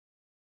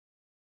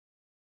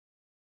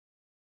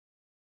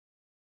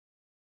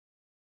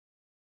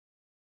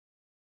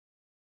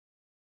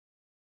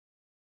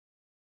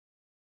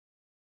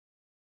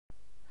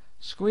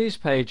Squeeze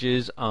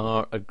pages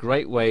are a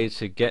great way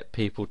to get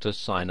people to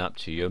sign up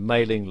to your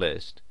mailing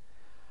list.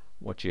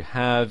 What you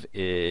have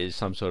is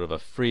some sort of a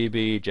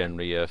freebie,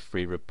 generally a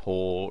free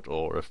report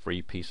or a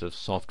free piece of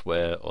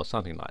software or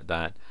something like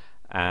that,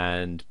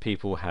 and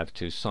people have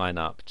to sign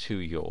up to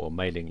your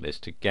mailing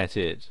list to get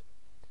it.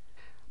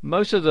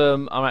 Most of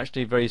them are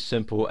actually very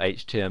simple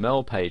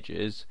HTML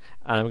pages,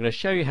 and I'm going to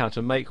show you how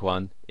to make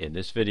one in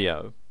this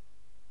video.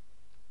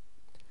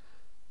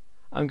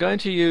 I'm going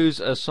to use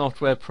a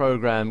software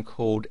program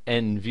called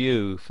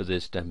NView for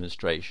this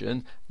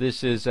demonstration.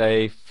 This is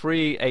a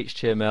free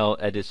HTML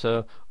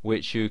editor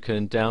which you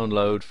can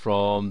download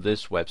from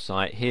this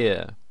website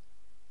here.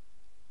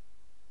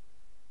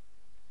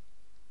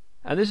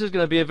 And this is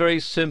going to be a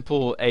very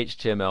simple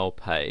HTML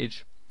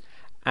page,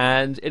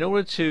 and in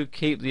order to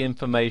keep the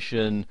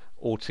information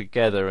all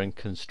together and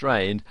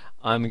constrained,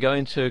 I'm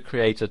going to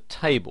create a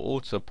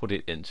table to put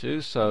it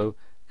into. So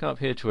come up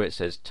here to where it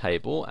says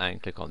table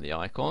and click on the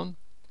icon,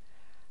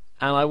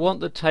 and I want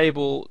the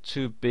table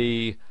to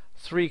be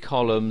 3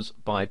 columns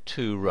by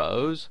 2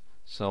 rows,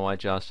 so I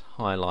just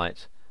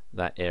highlight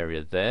that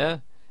area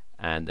there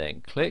and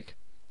then click,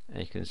 and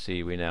you can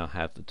see we now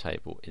have the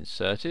table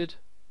inserted.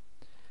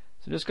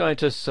 So I'm just going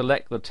to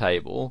select the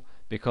table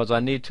because I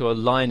need to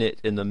align it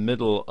in the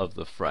middle of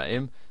the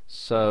frame.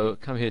 So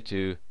come here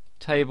to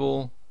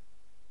Table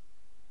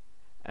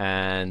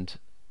and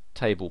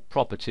Table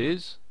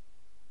Properties,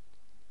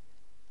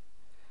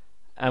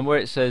 and where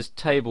it says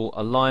Table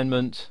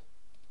Alignment,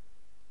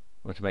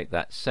 I'm going to make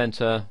that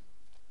center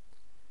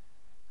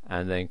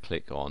and then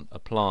click on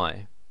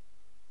Apply.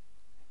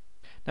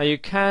 Now you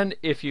can,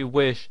 if you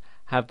wish,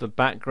 have the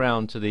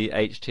background to the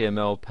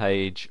HTML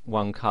page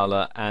one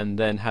color and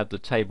then have the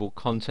table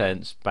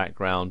contents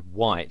background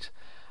white.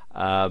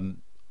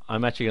 I'm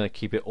actually going to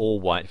keep it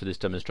all white for this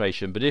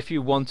demonstration, but if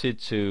you wanted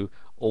to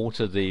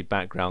alter the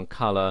background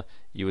color,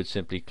 you would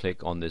simply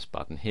click on this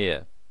button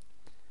here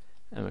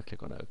and we'll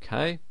click on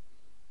OK.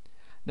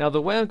 Now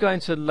the way I'm going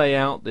to lay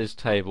out this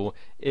table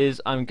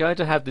is I'm going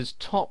to have this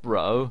top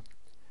row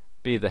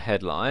be the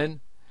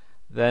headline,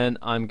 then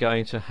I'm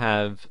going to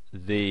have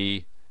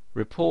the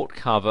report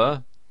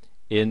cover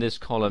in this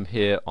column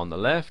here on the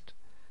left,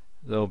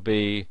 there'll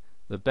be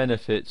the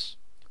benefits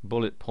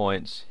bullet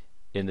points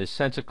in this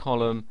center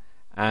column,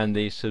 and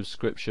the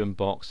subscription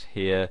box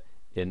here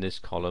in this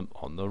column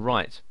on the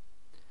right.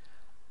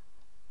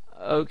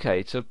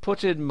 Okay, to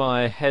put in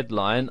my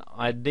headline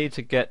I need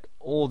to get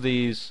all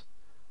these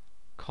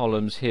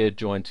columns here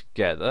joined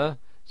together,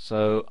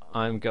 so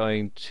I'm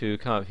going to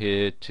come up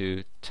here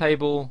to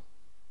Table,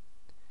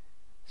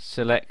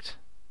 Select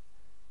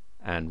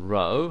and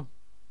Row,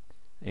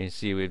 and you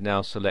see we've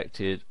now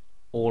selected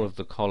all of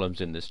the columns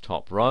in this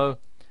top row,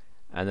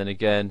 and then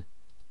again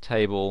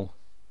Table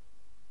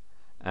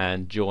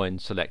and Join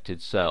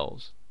Selected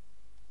Cells,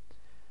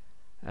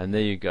 and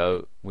there you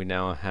go, we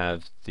now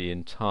have the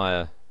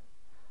entire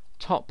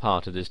top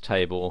part of this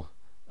table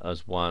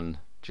as one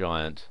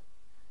giant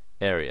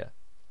area.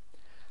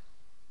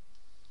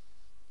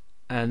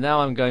 And now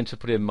I'm going to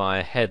put in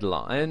my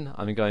headline.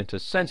 I'm going to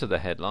center the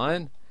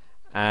headline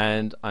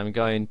and I'm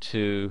going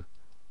to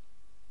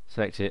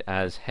select it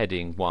as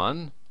heading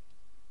 1,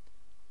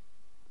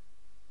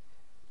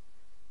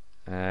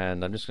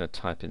 and I'm just going to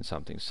type in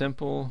something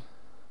simple.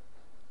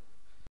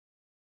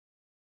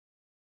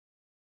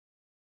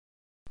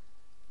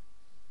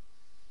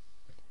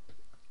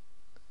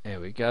 There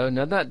we go.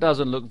 Now that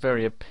doesn't look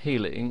very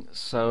appealing,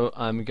 so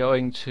I'm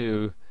going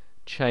to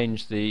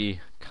change the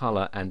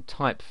color and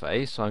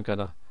typeface. So I'm going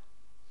to,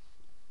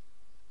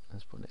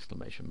 let's put an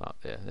exclamation mark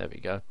there. There we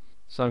go.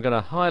 So I'm going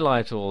to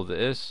highlight all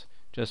this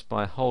just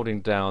by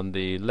holding down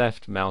the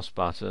left mouse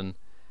button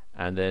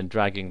and then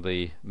dragging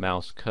the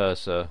mouse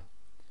cursor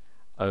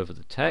over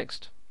the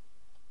text.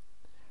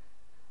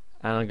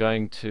 And I'm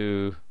going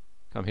to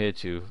come here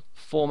to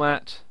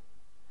Format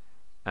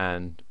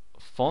and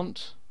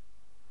Font,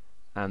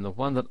 and the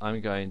one that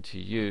I'm going to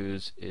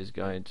use is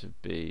going to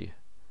be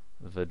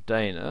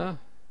Verdana,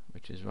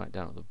 which is right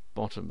down at the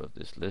bottom of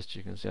this list.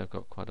 You can see I've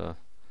got quite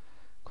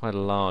a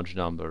large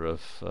number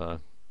of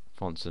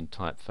fonts and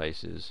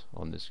typefaces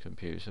on this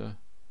computer.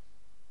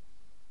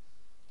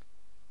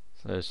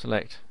 So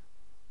select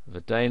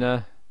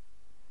Verdana,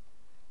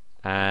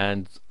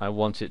 and I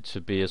want it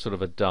to be a sort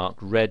of a dark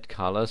red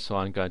color, so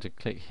I'm going to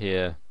click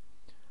here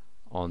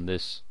on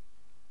this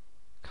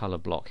color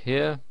block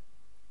here,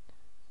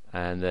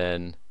 and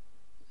then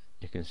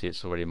you can see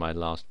it's already my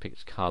last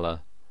picked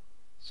color,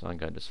 so I'm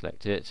going to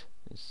select it,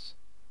 this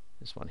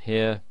one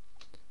here,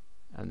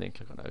 and then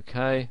click on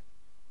OK,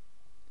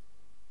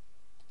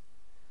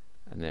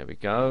 and there we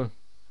go.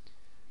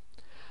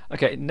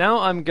 Okay, now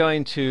I'm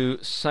going to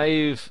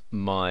save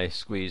my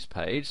squeeze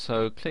page,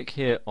 so click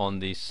here on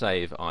the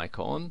save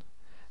icon,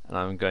 and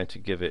I'm going to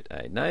give it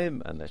a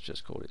name, and let's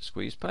just call it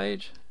squeeze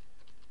page.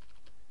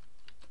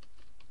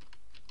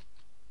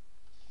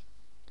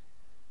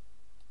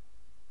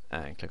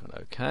 And click on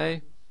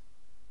OK,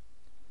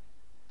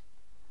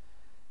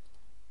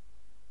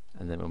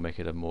 and then we'll make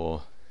it a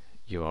more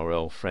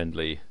URL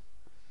friendly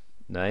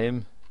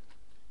name,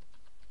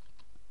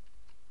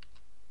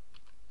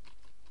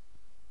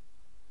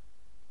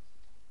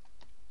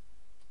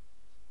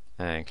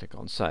 and click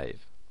on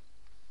Save.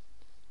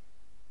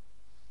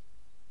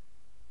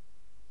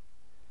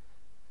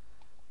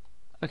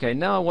 Okay,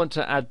 now I want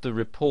to add the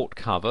report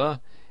cover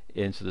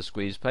into the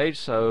squeeze page,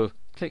 so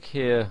click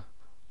here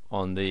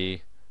on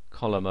the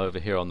column over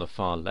here on the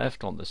far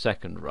left on the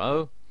second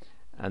row,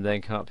 and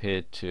then come up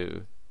here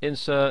to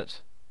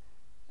Insert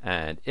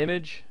and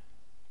Image,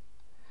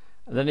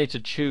 and then I need to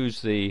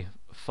choose the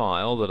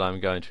file that I'm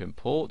going to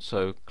import,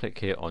 so click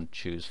here on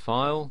Choose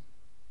File,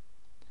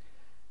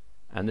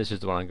 and this is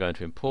the one I'm going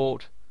to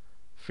import,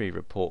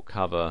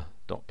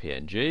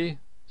 freereportcover.png,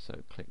 so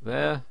click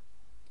there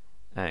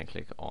and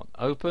click on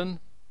Open,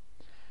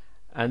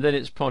 and then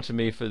it's prompting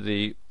me for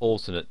the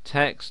alternate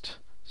text,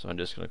 so I'm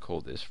just going to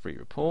call this free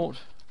report,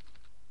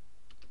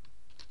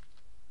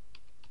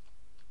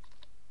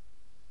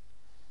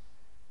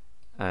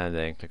 and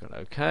then click on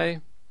OK.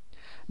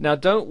 Now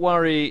don't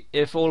worry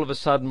if all of a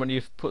sudden when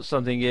you put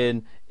something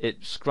in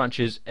it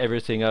scrunches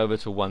everything over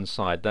to one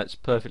side. That's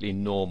perfectly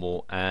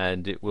normal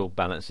and it will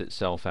balance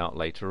itself out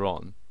later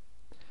on.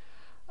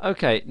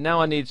 Okay,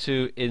 now I need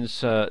to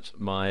insert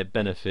my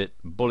benefit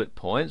bullet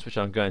points, which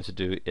I'm going to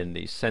do in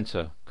the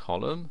center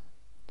column.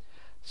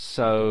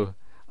 So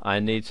I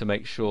need to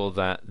make sure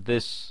that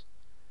this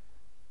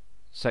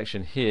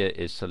section here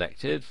is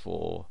selected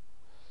for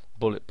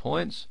bullet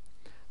points.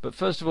 But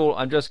first of all,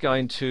 I'm just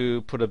going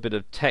to put a bit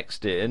of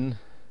text in.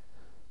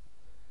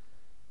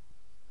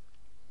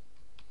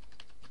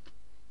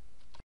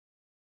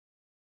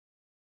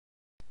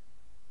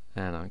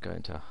 And I'm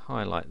going to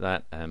highlight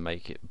that and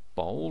make it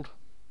bold.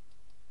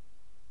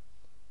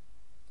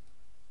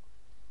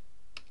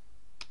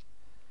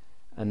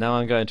 And now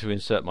I'm going to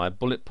insert my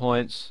bullet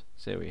points.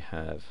 So we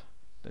have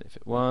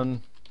benefit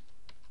 1,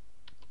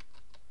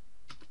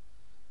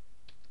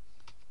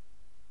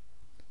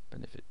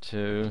 benefit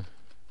 2,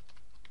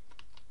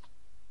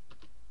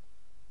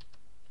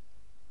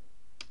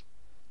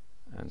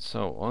 and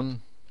so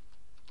on.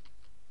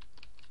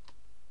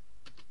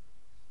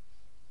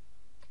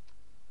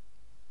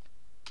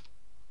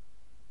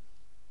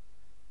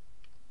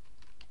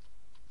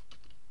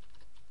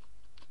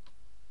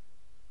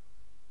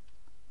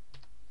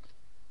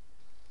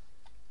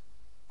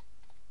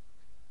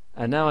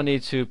 And now I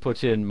need to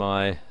put in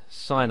my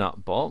sign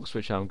up box,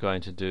 which I'm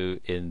going to do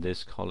in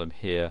this column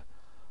here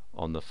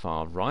on the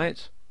far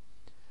right.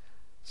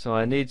 So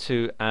I need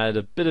to add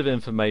a bit of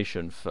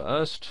information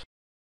first.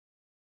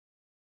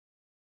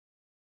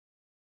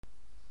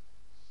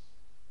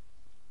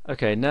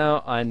 Okay,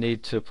 now I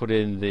need to put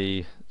in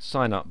the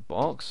sign up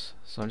box,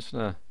 so I'm just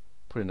going to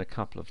put in a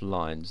couple of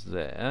lines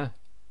there,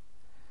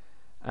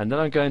 and then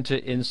I'm going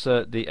to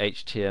insert the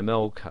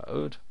HTML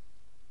code.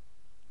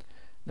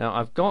 Now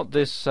I've got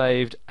this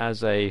saved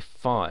as a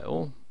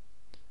file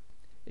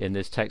in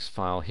this text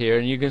file here,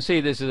 and you can see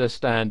this is a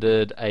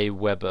standard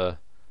Aweber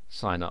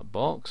sign up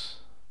box.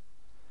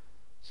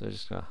 So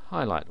just going to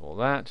highlight all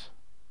that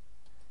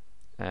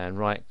and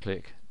right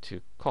click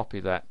to copy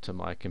that to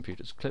my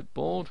computer's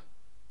clipboard.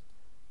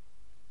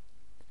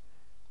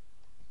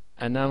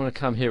 And now I'm going to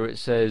come here where it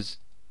says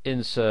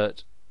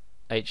Insert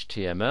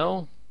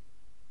HTML,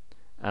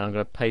 and I'm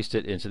going to paste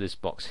it into this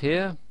box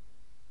here,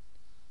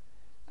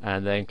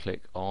 and then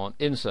click on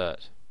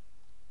Insert.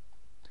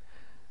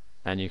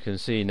 And you can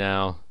see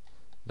now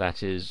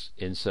that is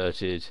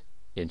inserted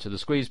into the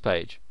squeeze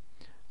page.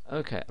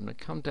 Okay, I'm going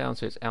to come down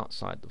so it's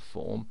outside the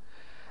form.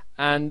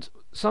 And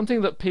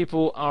something that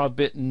people are a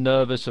bit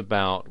nervous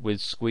about with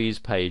squeeze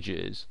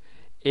pages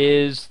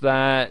is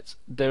that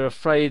they're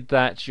afraid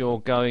that you're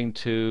going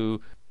to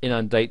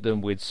inundate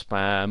them with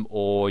spam,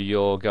 or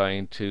you're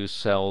going to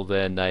sell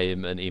their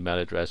name and email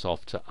address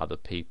off to other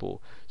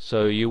people.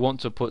 So you want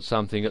to put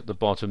something at the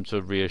bottom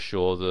to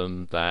reassure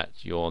them that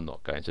you're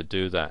not going to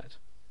do that.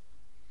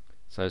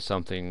 So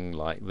something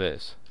like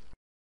this.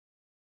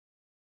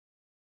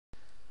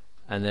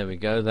 And there we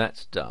go,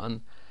 that's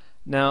done.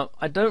 Now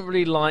I don't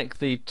really like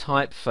the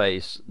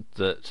typeface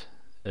that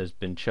has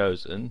been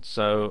chosen,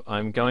 so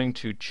I'm going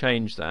to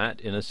change that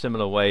in a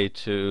similar way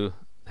to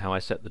how I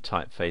set the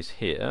typeface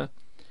here.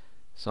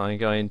 So I'm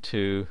going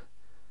to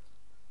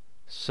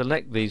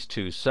select these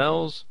two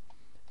cells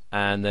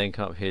and then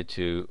come up here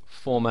to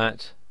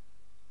Format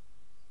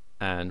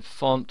and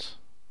Font,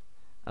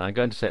 and I'm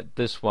going to set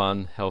this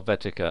one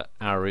Helvetica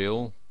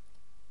Arial,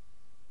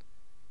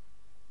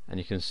 and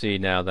you can see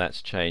now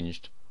that's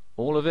changed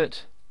all of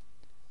it.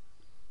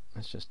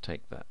 Let's just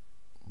take that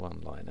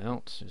one line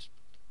out, just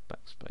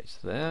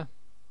backspace there.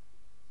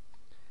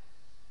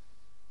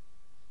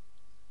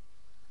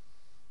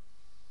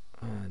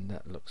 And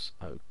that looks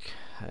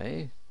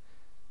okay.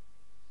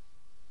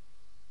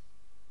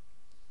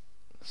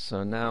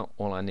 So now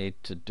all I need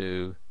to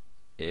do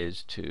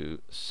is to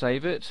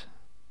save it.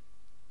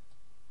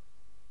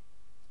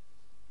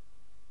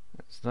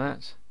 That's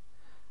that.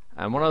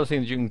 And one other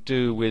thing that you can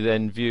do with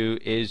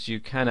EnView is you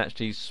can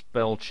actually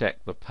spell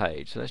check the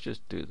page. So let's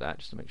just do that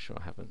just to make sure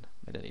I haven't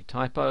made any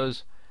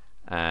typos.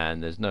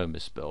 and there's no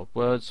misspelled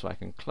words, so I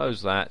can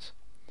close that.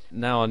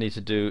 Now all I need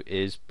to do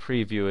is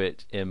preview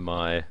it in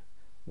my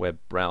web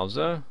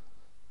browser,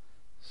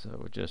 so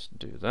we'll just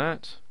do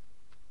that.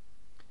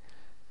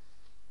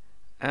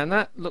 And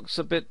that looks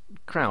a bit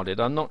crowded.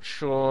 I'm not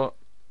sure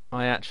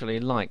I actually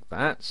like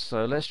that,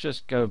 so let's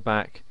just go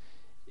back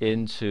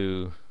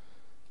into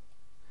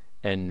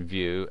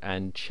EnView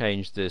and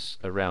change this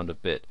around a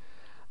bit.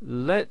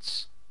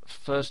 Let's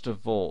first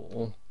of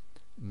all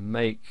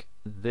make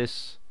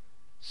this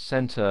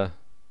center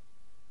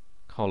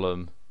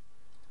column,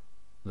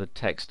 the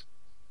text,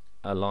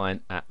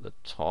 align at the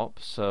top.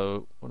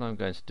 So what I'm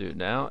going to do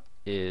now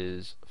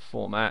is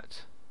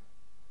Format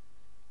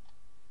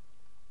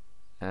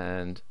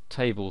and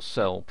Table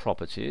Cell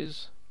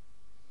Properties,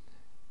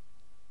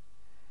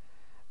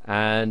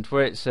 and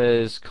where it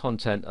says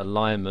Content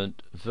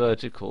Alignment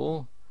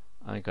Vertical,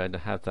 I'm going to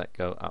have that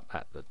go up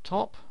at the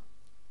top.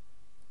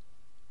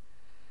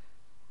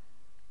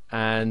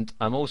 And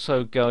I'm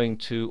also going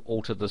to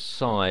alter the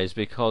size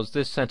because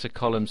this center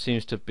column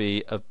seems to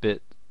be a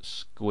bit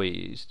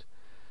squeezed.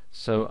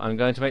 So I'm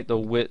going to make the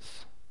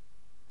width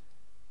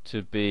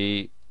to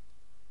be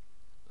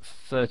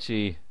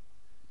 33%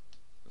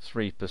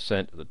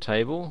 of the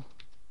table,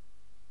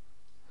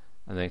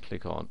 and then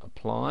click on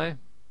Apply,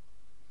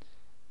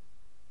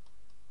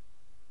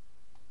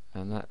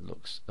 and that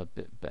looks a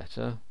bit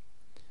better.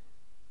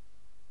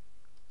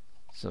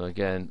 So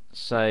again,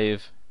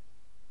 save,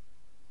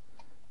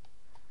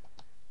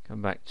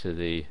 come back to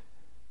the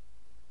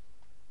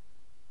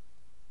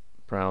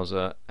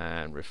browser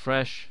and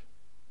refresh,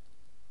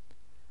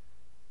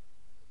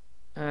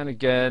 and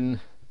again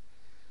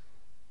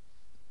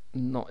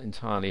not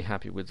entirely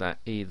happy with that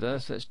either,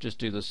 so let's just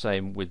do the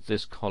same with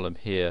this column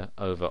here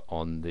over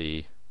on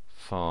the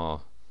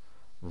far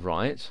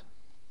right.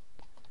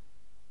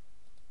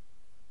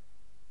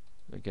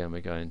 Again,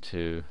 we're going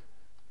to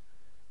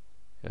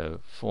go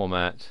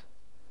Format,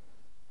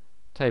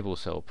 Table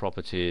Cell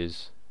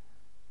Properties,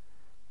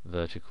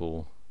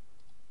 Vertical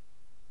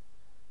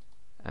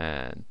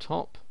and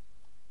Top,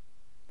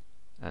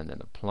 and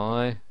then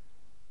Apply,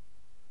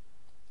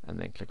 and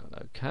then click on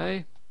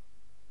OK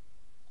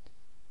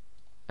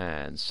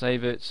and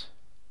save it,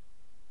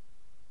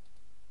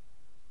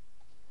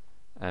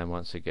 and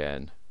once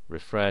again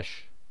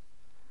refresh,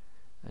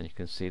 and you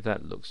can see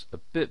that looks a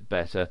bit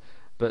better.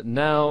 But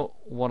now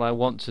what I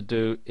want to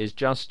do is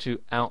just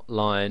to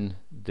outline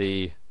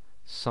the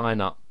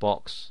sign up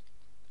box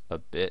a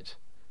bit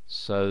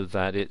so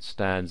that it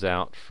stands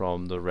out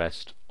from the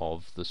rest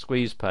of the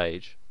squeeze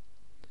page.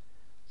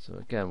 So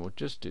again, we'll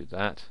just do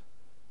that.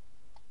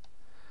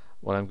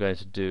 What I'm going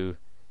to do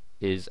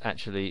is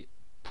actually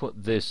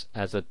put this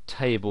as a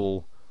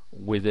table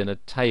within a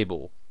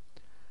table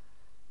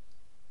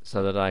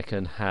so that I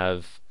can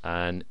have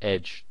an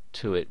edge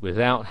to it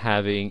without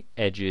having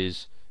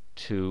edges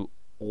to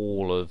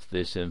all of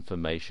this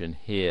information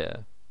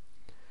here.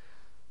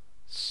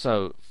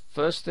 So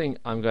first thing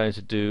I'm going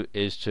to do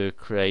is to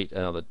create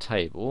another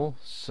table.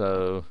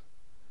 So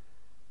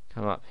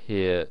come up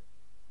here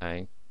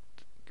and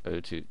go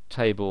to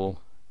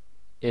Table,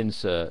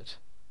 Insert,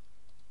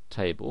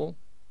 Table,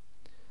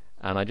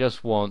 and I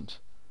just want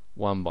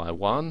 1 by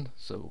 1,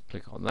 so we'll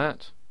click on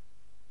that.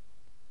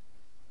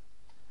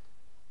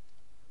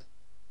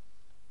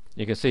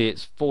 You can see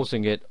it's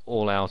forcing it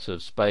all out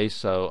of space,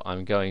 so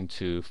I'm going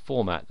to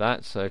format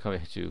that. So come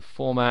here to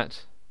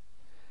Format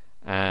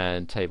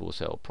and Table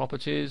Cell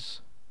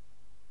Properties,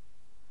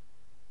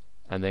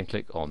 and then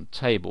click on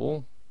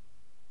Table,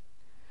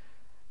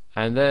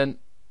 and then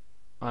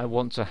I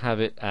want to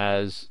have it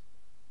as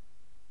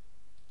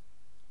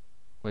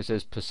where it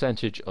says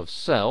percentage of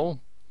cell,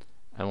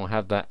 and we'll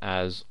have that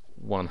as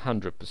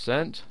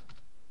 100%,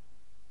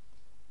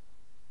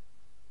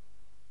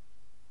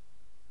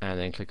 and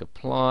then click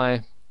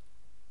Apply,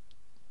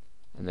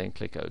 and then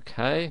click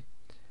OK.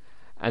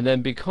 And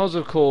then because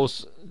of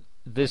course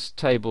this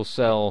table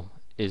cell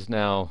is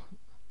now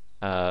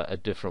a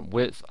different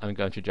width, I'm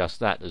going to adjust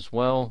that as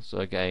well. So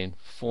again,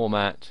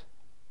 Format,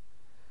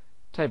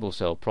 Table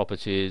Cell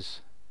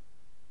Properties,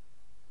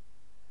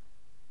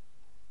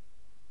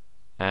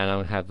 and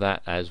I'll have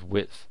that as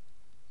width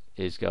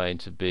is going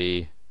to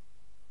be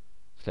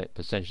select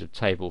percentage of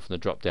table from the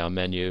drop down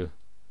menu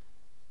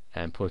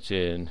and put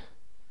in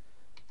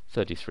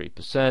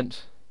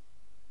 33%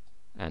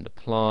 and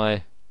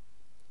Apply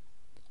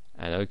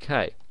and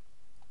OK.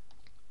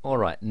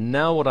 Alright,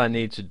 now what I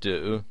need to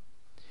do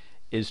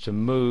is to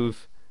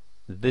move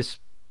this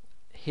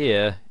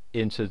here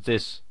into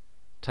this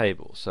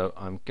table. So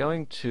I'm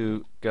going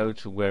to go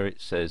to where it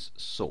says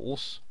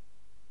Source,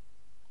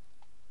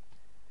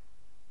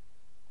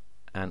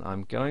 and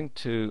I'm going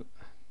to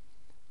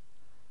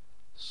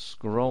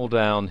scroll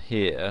down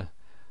here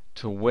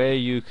to where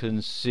you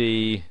can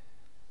see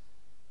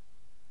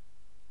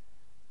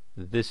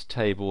this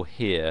table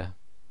here,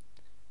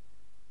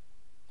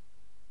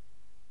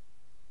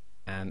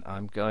 and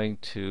I'm going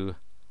to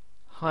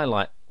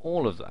highlight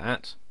all of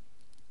that,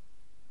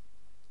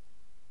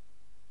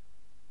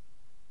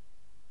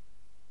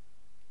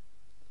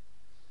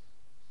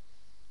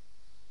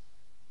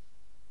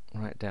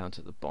 right down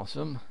to the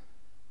bottom.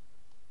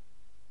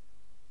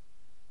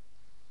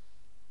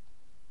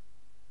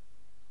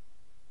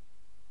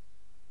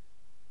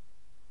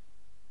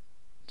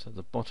 To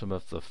the bottom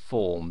of the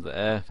form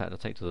there. In fact, I'll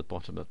take to the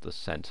bottom of the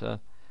center.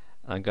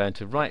 I'm going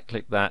to right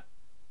click that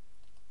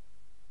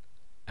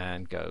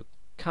and go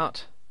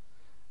cut.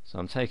 So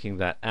I'm taking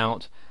that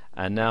out,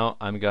 and now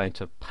I'm going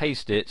to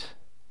paste it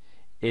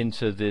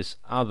into this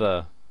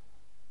other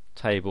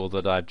table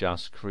that I've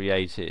just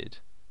created.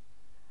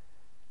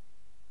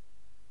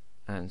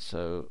 And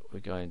so we're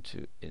going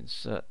to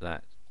insert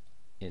that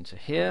into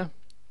here,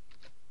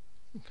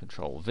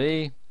 Control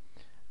V,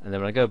 and then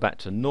when I go back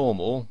to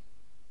normal,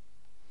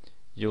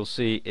 you'll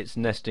see it's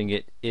nesting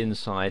it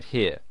inside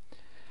here.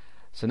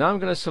 So now I'm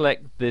going to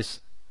select this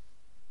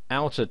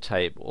outer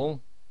table,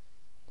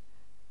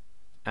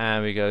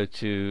 and we go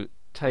to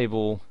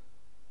table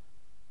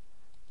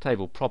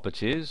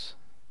properties,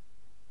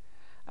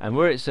 and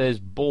where it says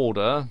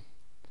border,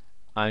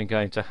 I'm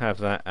going to have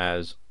that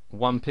as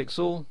 1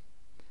 pixel,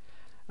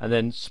 and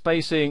then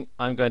spacing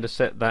I'm going to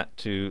set that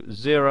to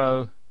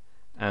 0,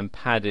 and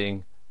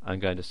padding I'm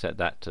going to set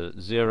that to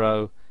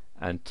 0,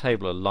 and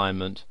table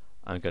alignment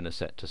I'm going to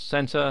set to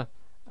center,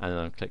 and then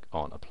I'll click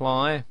on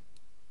apply,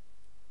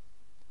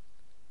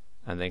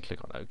 and then click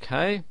on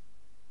OK,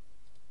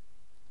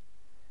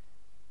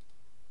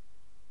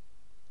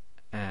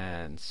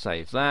 and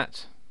save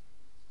that,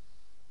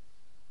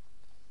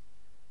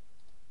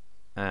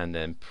 and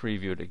then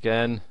preview it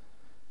again.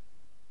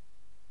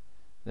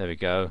 There we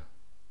go.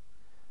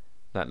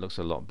 That looks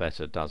a lot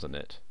better, doesn't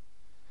it?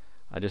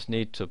 I just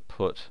need to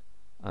put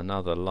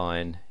another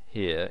line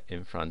here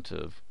in front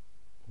of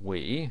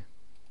we.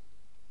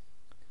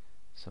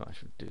 So I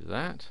should do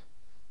that.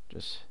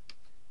 Just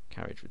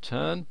carriage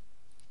return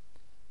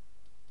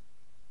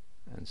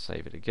and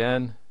save it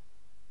again,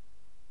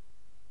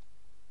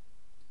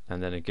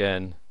 and then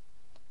again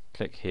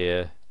click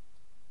here,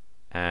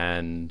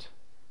 and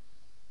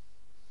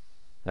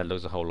that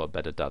looks a whole lot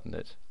better, doesn't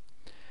it?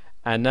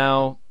 And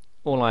now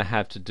all I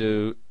have to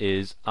do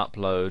is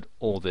upload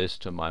all this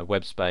to my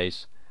web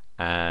space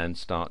and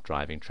start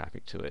driving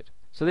traffic to it.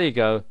 So there you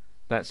go.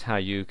 That's how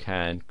you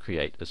can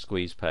create a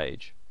squeeze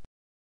page.